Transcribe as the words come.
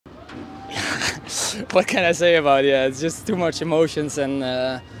What can I say about it? Yeah, it's just too much emotions, and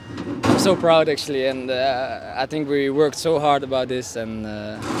I'm so proud actually. And I think we worked so hard about this, and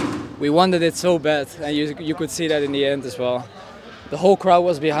we wanted it so bad, and you could see that in the end as well. The whole crowd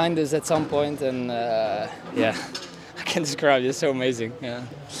was behind us at some point, and yeah, I can't describe it. It's so amazing. Yeah.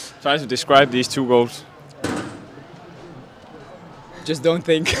 Try to describe these 2 goals. Just don't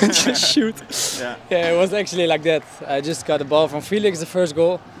think, just shoot. Yeah, it was actually like that. I just got the ball from Felix, the first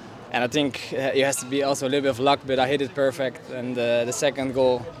goal, and I think it has to be also a little bit of luck, but I hit it perfect. And the second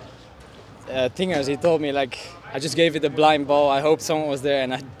goal, Tingers, he told me like I just gave it a blind ball. I hoped someone was there,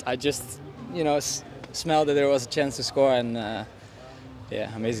 and I just, you know, smelled that there was a chance to score, and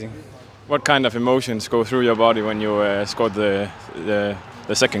yeah, amazing. What kind of emotions go through your body when you scored the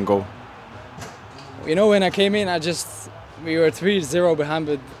second goal? You know, when I came in, we were 3-0 behind,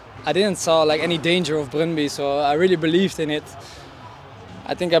 but I didn't saw like any danger of Brøndby, so I really believed in it.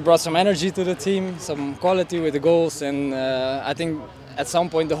 I think I brought some energy to the team, some quality with the goals, and I think at some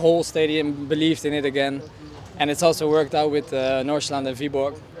point the whole stadium believed in it again. And it's also worked out with Nordsjælland and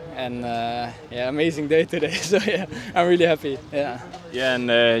Viborg. And yeah, amazing day today. So yeah, I'm really happy. Yeah. Yeah,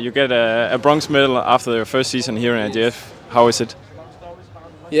 and you get a bronze medal after your first season here in AGF. How is it?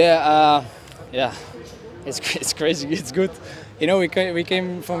 Yeah, yeah. It's crazy. It's good. You know, we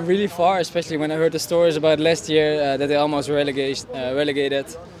came from really far, especially when I heard the stories about last year that they almost relegated.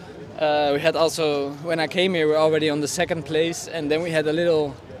 We had also, when I came here, we were already on the 2nd place, and then we had a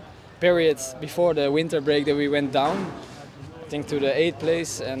little period before the winter break that we went down, I think, to the 8th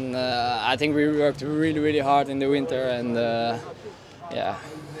place, and I think we worked really hard in the winter, and yeah,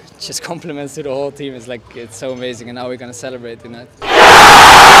 just compliments to the whole team. It's like, it's so amazing, and now we're gonna celebrate tonight.